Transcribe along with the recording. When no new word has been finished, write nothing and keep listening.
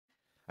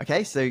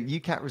Okay, so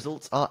UCAT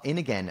results are in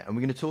again, and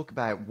we're going to talk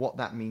about what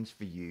that means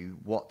for you,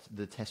 what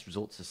the test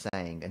results are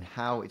saying, and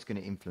how it's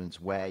going to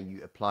influence where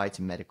you apply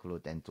to medical or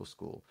dental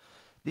school.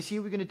 This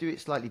year, we're going to do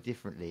it slightly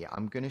differently.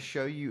 I'm going to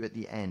show you at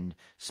the end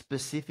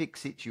specific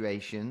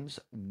situations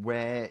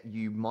where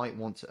you might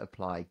want to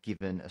apply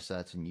given a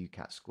certain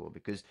UCAT score,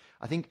 because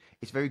I think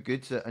it's very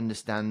good to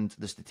understand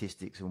the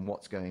statistics and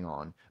what's going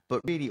on.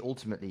 But really,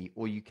 ultimately,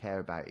 all you care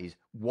about is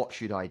what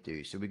should I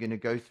do? So we're going to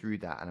go through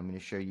that, and I'm going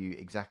to show you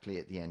exactly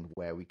at the end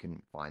where we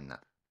can find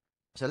that.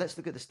 So let's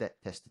look at the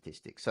test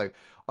statistics. So I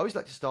always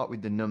like to start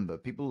with the number.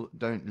 People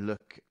don't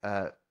look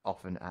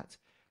often at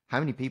how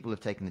many people have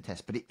taken the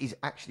test, but it is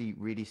actually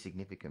really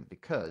significant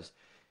because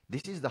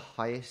this is the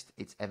highest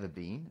it's ever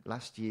been.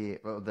 Last year,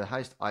 well, the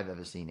highest I've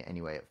ever seen it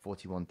anyway, at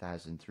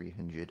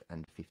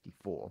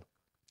 41,354.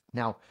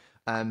 Now,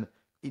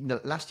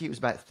 last year it was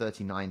about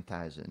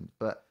 39,000,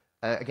 but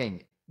again,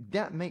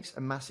 that makes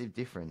a massive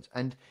difference.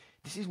 And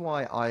this is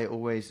why I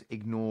always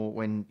ignore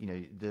when,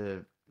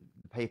 the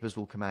papers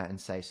will come out and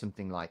say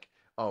something like,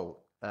 oh,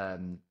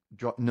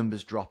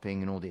 numbers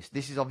dropping and all this.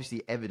 This is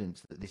obviously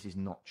evidence that this is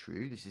not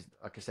true. This is,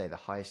 like I say, the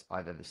highest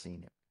I've ever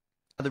seen it.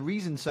 The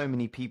reason so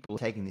many people are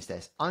taking this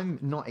test, I'm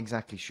not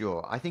exactly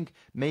sure. I think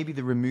maybe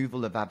the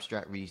removal of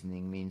abstract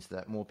reasoning means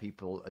that more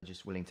people are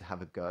just willing to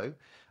have a go.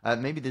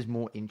 Maybe there's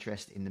more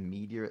interest in the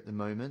media at the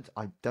moment.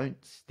 I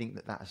don't think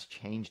that has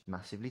changed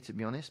massively, to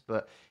be honest.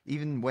 But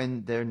even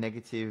when there are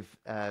negative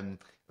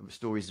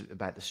stories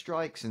about the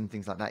strikes and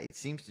things like that, it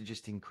seems to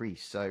just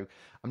increase. So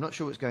I'm not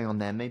sure what's going on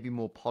there. Maybe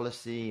more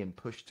policy and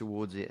push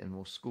towards it, and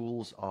more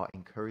schools are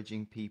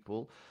encouraging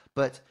people.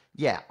 But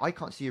yeah, I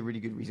can't see a really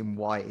good reason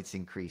why it's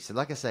increased. So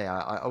like I say,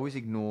 I always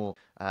ignore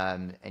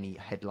any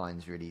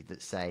headlines really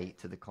that say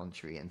to the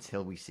contrary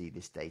until we see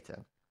this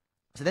data.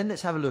 So then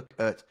let's have a look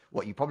at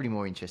what you're probably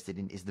more interested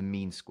in is the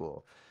mean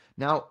score.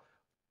 Now,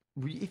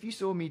 if you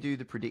saw me do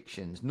the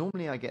predictions,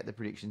 normally I get the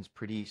predictions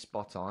pretty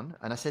spot on.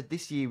 And I said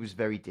this year was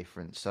very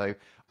different. So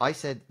I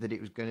said that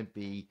it was going to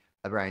be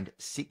around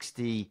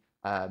 60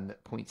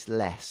 points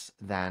less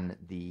than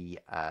the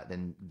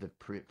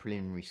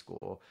preliminary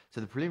score. So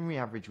the preliminary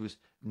average was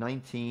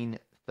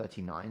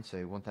 1939,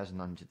 so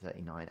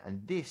 1939,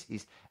 and this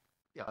is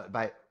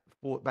about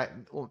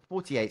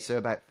 48, so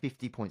about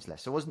 50 points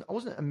less. So I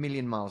wasn't a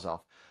million miles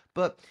off,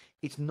 but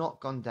it's not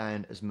gone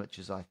down as much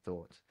as I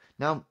thought.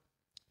 Now,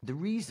 the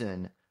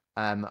reason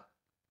I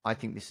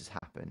think this has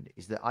happened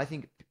is that I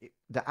think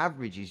the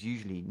average is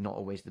usually not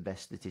always the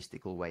best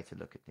statistical way to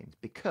look at things,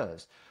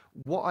 because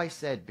what I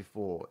said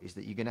before is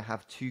that you're going to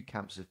have two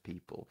camps of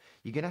people.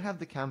 You're going to have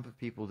the camp of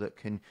people that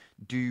can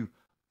do,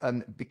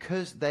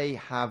 because they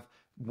have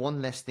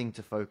one less thing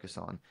to focus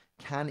on,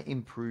 can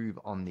improve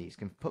on these,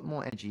 can put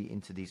more energy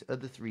into these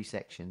other three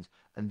sections,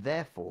 and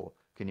therefore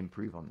can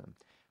improve on them.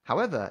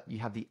 However, you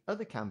have the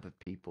other camp of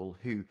people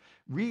who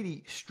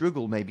really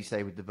struggle, maybe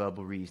say, with the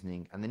verbal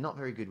reasoning, and they're not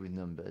very good with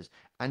numbers.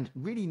 And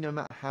really, no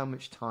matter how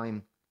much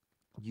time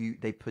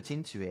they put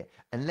into it,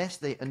 unless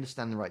they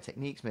understand the right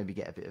techniques, maybe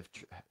get a bit of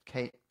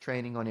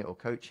training on it or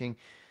coaching,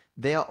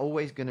 they are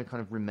always going to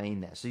kind of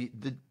remain there. So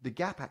the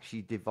gap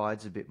actually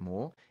divides a bit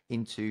more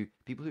into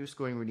people who are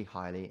scoring really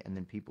highly and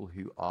then people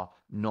who are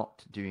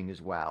not doing as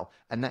well.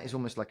 And that is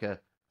almost like a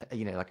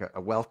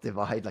wealth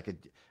divide, like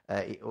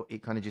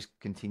it kind of just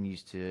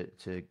continues to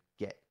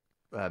get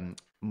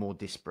more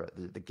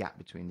disparate, the gap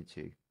between the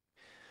two.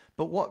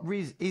 But what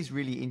is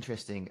really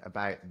interesting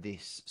about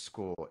this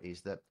score is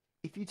that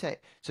if you take,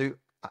 so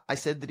I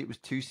said that it was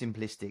too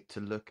simplistic to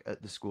look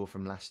at the score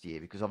from last year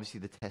because obviously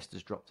the test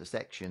has dropped a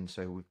section,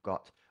 so we've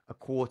got a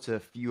quarter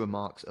fewer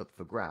marks up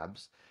for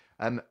grabs.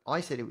 I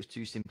said it was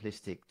too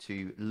simplistic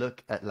to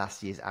look at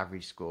last year's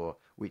average score,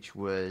 which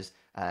was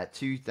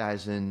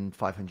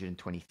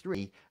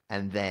 2,523,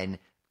 and then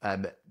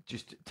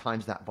just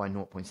times that by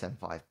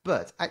 0.75.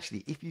 But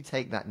actually, if you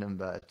take that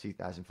number,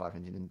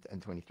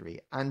 2,523,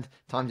 and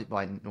times it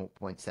by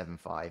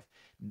 0.75,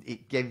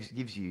 it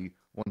gives you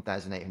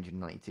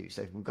 1,892.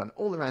 So we've gone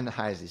all around the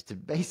houses to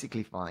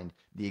basically find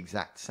the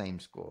exact same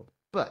score.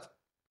 But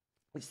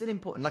it's still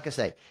important. Like I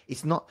say,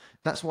 it's not.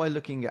 That's why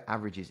looking at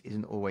averages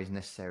isn't always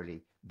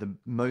necessarily the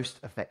most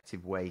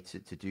effective way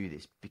to do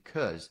this,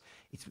 because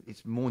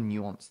it's more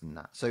nuanced than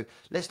that. So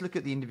let's look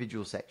at the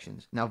individual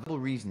sections. Now, verbal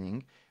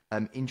reasoning,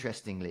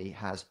 interestingly,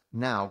 has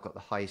now got the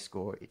highest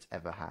score it's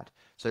ever had.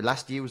 So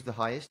last year was the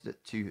highest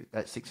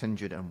at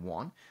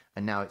 601,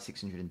 and now it's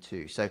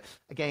 602. So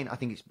again, I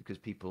think it's because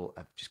people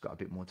have just got a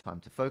bit more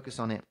time to focus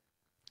on it.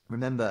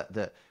 Remember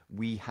that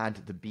we had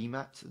the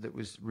BMAT that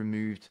was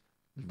removed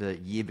the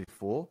year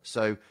before,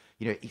 so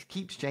it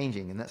keeps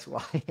changing, and that's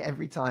why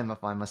every time I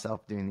find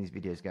myself doing these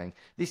videos going,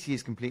 this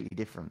year's completely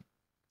different.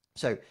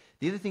 So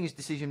the other thing is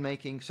decision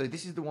making. So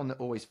this is the one that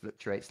always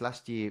fluctuates.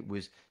 Last year it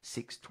was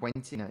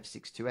 620, now it's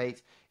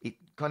 628. It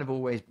kind of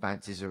always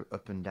bounces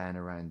up and down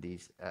around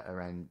these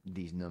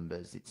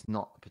numbers. It's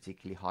not a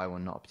particularly high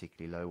one, not a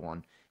particularly low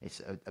one.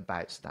 It's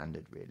about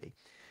standard, really.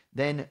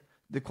 Then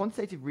the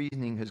quantitative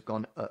reasoning has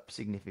gone up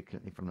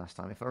significantly from last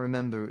time. If I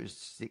remember, it was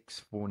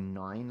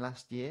 649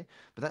 last year,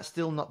 but that's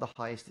still not the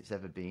highest it's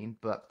ever been.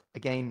 But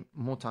again,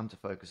 more time to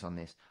focus on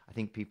this. I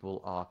think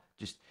people are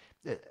just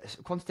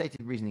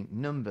quantitative reasoning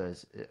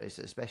numbers is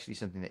especially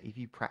something that if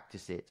you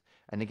practice it,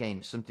 and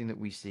again, something that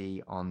we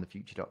see on the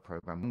Future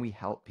program when we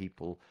help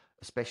people,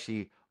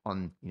 especially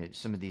on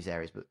some of these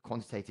areas, but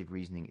quantitative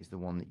reasoning is the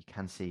one that you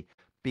can see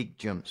big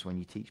jumps when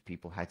you teach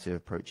people how to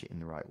approach it in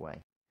the right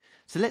way.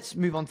 So let's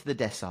move on to the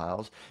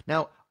deciles.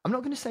 Now, I'm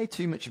not going to say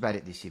too much about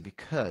it this year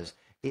because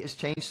it has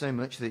changed so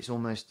much that it's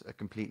almost a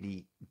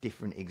completely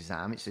different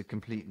exam. It's a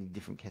completely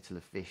different kettle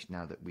of fish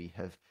now that we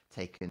have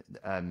taken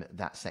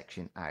that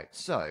section out.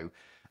 So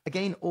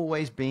again,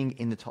 always being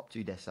in the top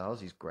 2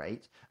 deciles is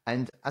great.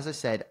 And as I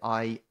said,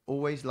 I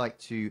always like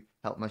to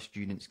help my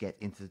students get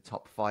into the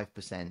top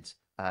 5%,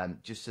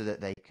 just so that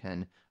they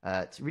can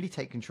to really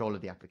take control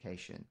of the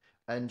application.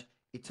 And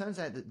it turns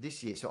out that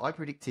this year, so I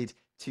predicted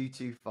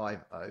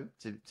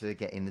 2250 to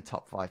get in the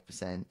top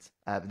 5%.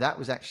 That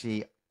was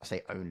actually, I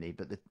say only,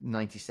 but the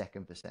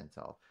 92nd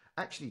percentile.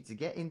 Actually, to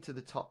get into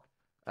the top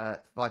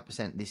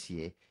 5% this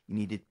year, you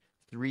needed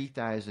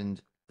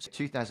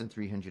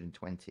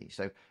 2,320.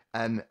 So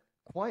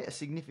quite a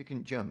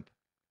significant jump.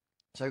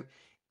 So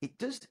it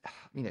does,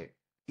 it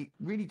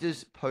really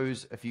does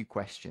pose a few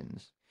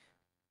questions.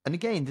 And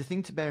again, the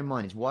thing to bear in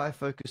mind is why I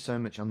focus so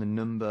much on the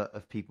number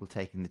of people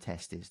taking the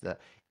test is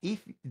that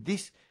if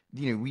this,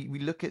 we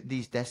look at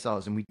these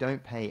deciles and we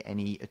don't pay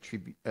any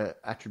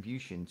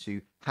attribution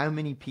to how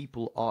many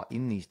people are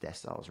in these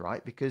deciles,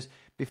 right? Because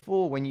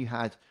before, when you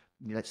had,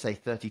 let's say,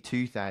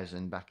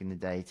 32,000 back in the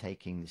day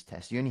taking this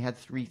test, you only had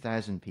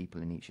 3,000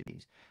 people in each of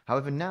these.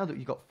 However, now that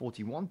you've got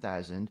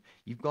 41,000,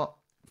 you've got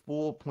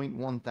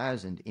 4.1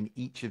 thousand in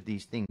each of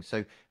these things.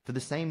 So for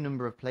the same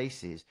number of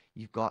places,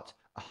 you've got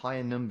a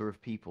higher number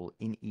of people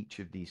in each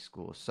of these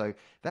scores. So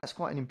that's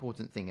quite an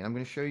important thing. And I'm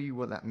going to show you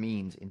what that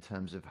means in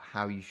terms of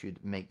how you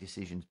should make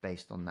decisions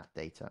based on that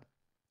data.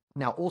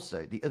 Now,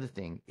 also, the other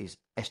thing is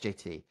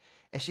SJT.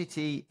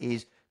 SJT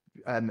is,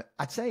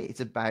 I'd say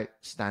it's about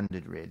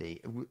standard,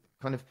 really.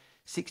 Kind of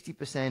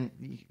 60%,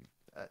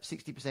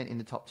 60% in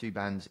the top 2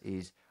 bands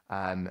is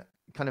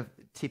kind of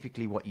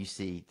typically what you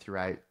see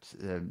throughout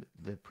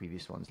the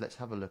previous ones. Let's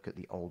have a look at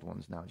the old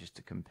ones now just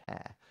to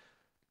compare.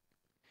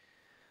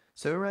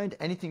 So around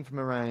anything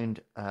from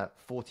around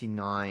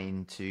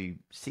 49 to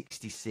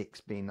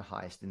 66 being the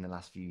highest in the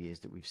last few years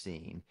that we've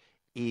seen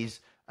is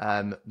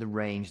the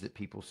range that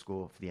people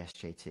score for the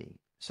SJT.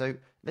 So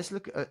let's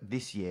look at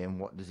this year and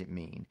what does it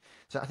mean.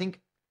 So I think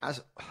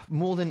as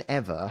more than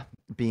ever,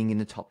 being in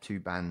the top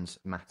 2 bands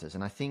matters.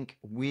 And I think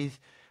with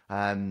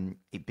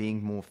it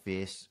being more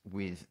fierce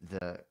with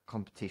the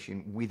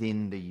competition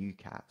within the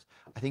UCAT,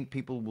 I think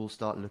people will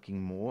start looking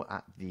more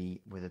at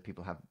whether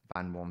people have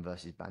band 1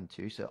 versus band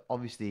 2. So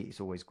obviously it's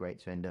always great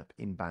to end up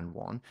in band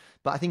 1,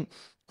 but I think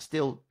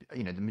still,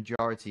 the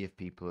majority of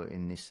people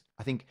in this,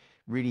 I think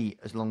really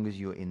as long as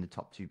you're in the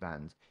top 2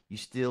 bands, you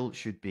still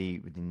should be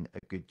within a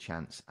good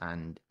chance.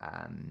 And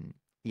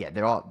yeah,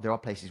 there are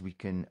places we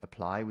can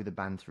apply with a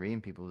band 3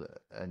 and people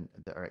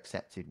that are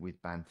accepted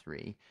with band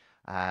 3.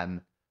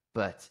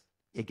 But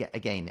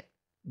again,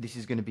 this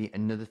is going to be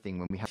another thing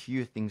when we have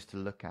fewer things to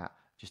look at,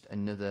 just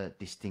another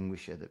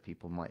distinguisher that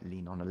people might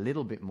lean on a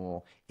little bit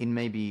more in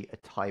maybe a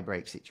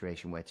tie-break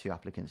situation where 2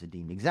 applicants are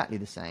deemed exactly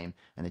the same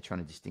and they're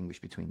trying to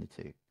distinguish between the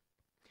 2.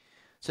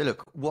 So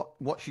look,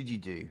 what should you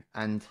do?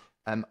 And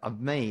I've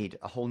made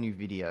a whole new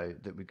video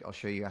that I'll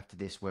show you after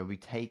this where we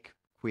take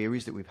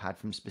queries that we've had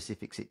from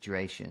specific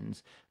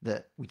situations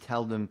that we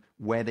tell them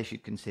where they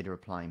should consider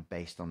applying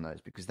based on those,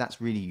 because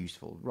that's really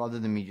useful rather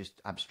than me just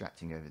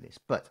abstracting over this.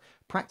 But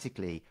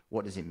practically,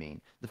 what does it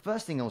mean? The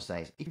first thing I'll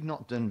say is if you've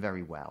not done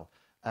very well,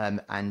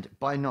 and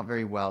by not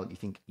very well, you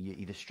think you're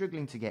either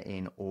struggling to get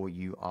in or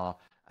you are,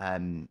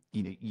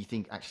 you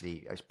think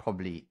actually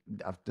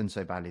I've done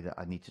so badly that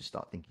I need to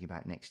start thinking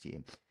about next year.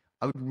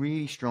 I would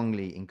really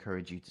strongly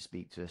encourage you to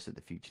speak to us at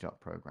the Future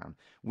program.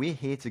 We're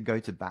here to go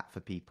to bat for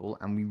people,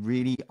 and we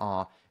really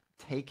are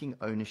taking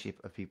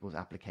ownership of people's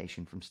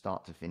application from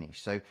start to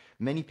finish. So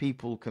many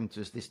people come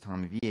to us this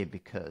time of year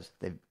because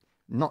they've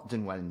not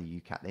done well in the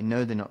UCAT. They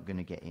know they're not going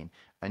to get in.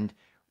 And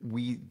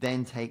we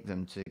then take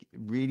them to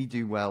really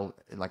do well.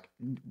 Like,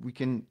 we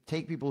can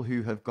take people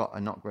who have got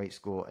a not great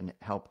score and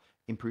help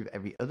improve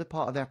every other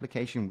part of the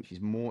application, which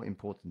is more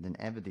important than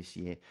ever this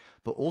year.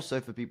 But also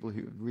for people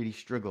who have really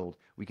struggled,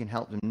 we can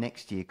help them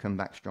next year come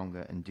back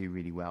stronger and do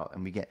really well.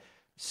 And we get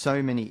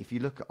so many, if you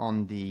look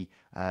on the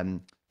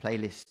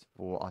playlist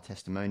for our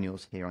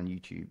testimonials here on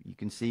YouTube, you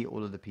can see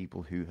all of the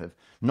people who have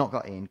not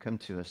got in, come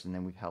to us, and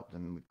then we've helped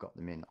them and we've got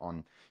them in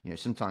on,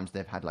 sometimes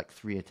they've had like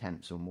 3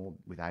 attempts or more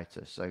without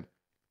us. So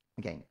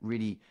again,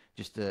 really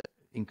just a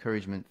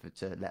encouragement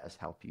to let us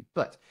help you.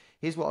 But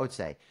here's what I would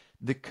say.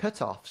 The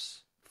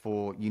cutoffs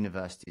for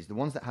universities, the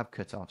ones that have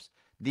cutoffs,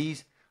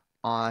 these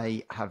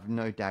I have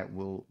no doubt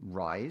will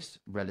rise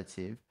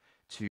relative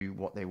to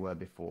what they were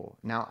before.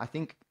 Now, I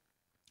think,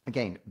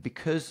 again,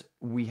 because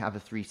we have a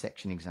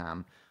 3-section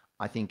exam,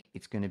 I think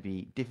it's going to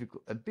be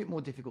difficult, a bit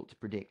more difficult to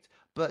predict.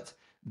 But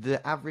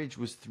the average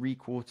was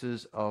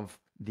 3/4 of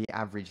the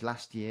average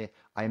last year.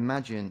 I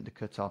imagine the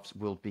cutoffs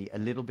will be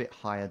a little bit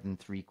higher than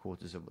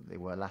 3/4 of what they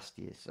were last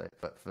year. So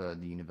for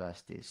the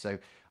universities, so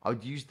I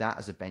would use that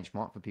as a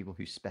benchmark for people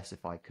who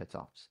specify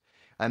cutoffs.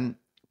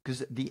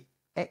 Because the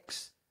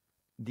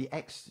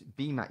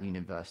ex-BMAT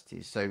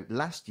universities. So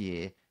last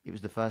year, it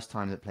was the first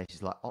time that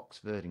places like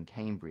Oxford and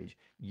Cambridge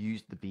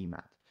used the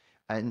BMAT.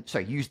 And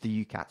sorry, used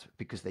the UCAT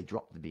because they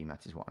dropped the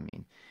BMAT is what I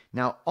mean.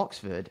 Now,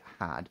 Oxford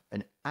had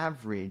an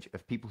average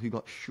of people who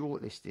got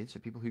shortlisted, so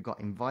people who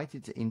got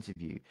invited to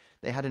interview,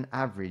 they had an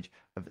average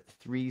of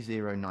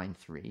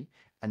 3093,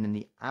 and then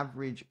the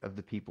average of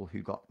the people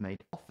who got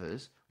made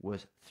offers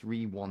was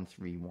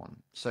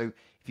 3131. So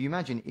if you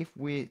imagine, if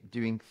we're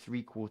doing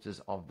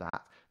 3/4 of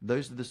that,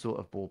 those are the sort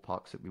of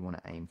ballparks that we want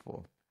to aim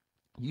for.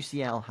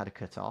 UCL had a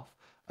cutoff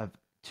of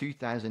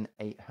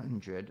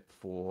 2,800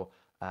 for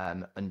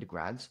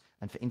undergrads,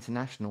 and for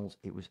internationals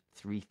it was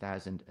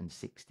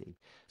 3,060.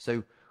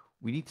 So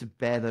we need to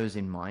bear those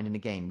in mind, and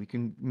again, we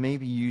can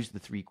maybe use the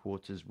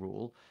 3/4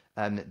 rule.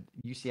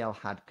 UCL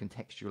had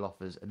contextual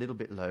offers a little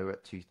bit lower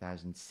at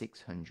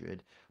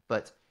 2,600,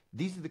 but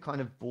these are the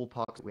kind of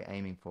ballparks that we're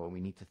aiming for. We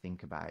need to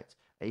think about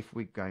if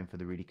we're going for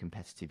the really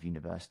competitive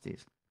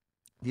universities.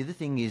 The other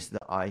thing is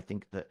that I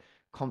think that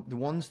the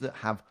ones that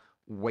have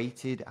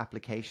weighted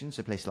applications,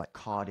 so places like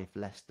Cardiff,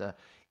 Leicester,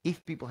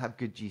 if people have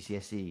good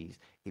GCSEs,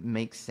 it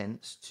makes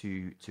sense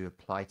to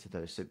apply to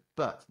those. So,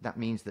 but that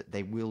means that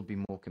they will be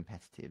more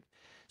competitive.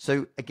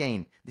 So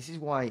again, this is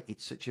why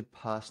it's such a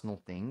personal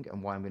thing,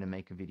 and why I'm going to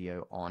make a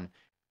video on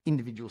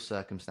individual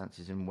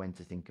circumstances and when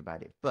to think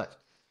about it. But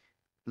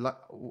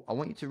I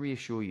want you to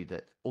reassure you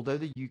that although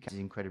the UCAT is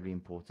incredibly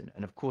important,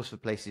 and of course for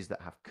places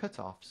that have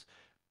cutoffs,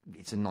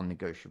 it's a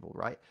non-negotiable,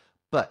 right?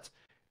 But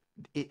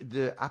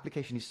the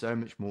application is so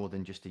much more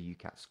than just a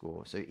UCAT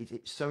score. So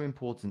it's so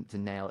important to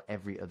nail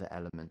every other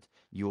element.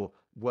 Your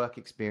work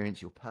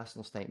experience, your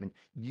personal statement,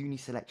 uni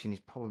selection is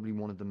probably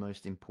one of the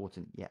most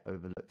important yet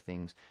overlooked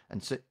things.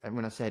 And so, and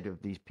when I said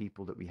of these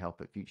people that we help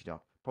at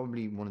FutureDoc,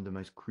 probably one of the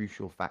most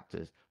crucial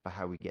factors for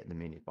how we get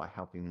them in is by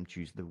helping them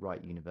choose the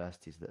right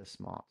universities that are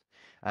smart.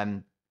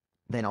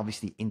 Then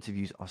obviously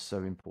interviews are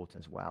so important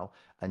as well,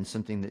 and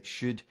something that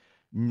should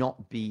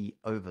not be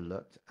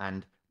overlooked.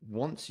 And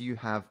once you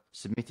have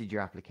submitted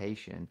your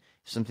application,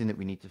 something that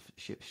we need to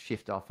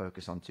shift our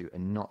focus onto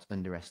and not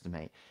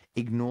underestimate.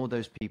 Ignore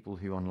those people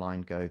who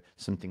online go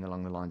something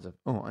along the lines of,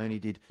 oh, I only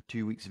did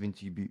 2 weeks of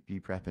interview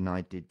prep and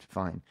I did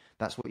fine.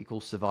 That's what you call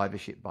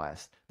survivorship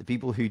bias. The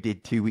people who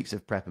did 2 weeks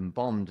of prep and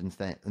bombed and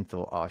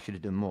thought, oh, I should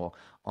have done more,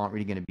 aren't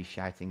really going to be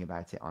shouting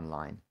about it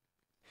online.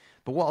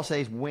 But what I'll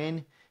say is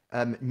when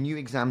new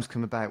exams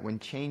come about, when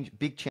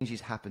big changes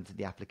happen to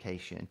the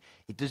application,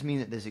 it does mean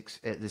that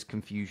there's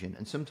confusion,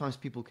 and sometimes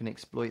people can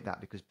exploit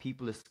that because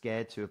people are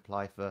scared to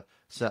apply for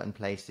certain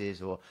places,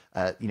 or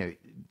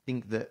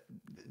think that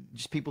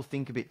just people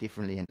think a bit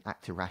differently and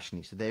act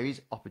irrationally. So there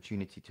is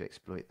opportunity to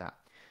exploit that.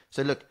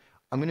 So look,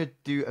 I'm going to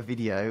do a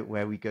video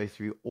where we go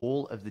through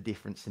all of the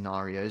different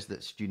scenarios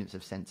that students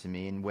have sent to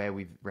me and where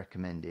we've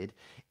recommended.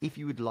 If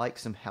you would like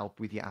some help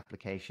with your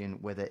application,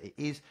 whether it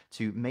is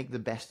to make the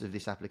best of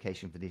this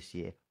application for this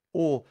year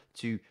or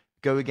to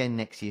go again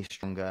next year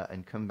stronger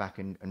and come back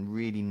and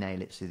really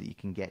nail it so that you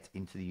can get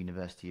into the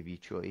university of your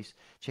choice,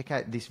 check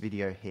out this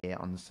video here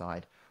on the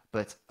side.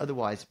 But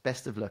otherwise,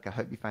 best of luck. I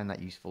hope you found that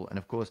useful. And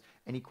of course,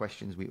 any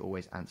questions we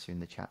always answer in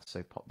the chat,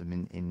 so pop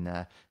them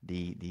in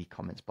the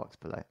comments box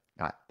below.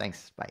 All right,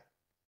 thanks. Bye.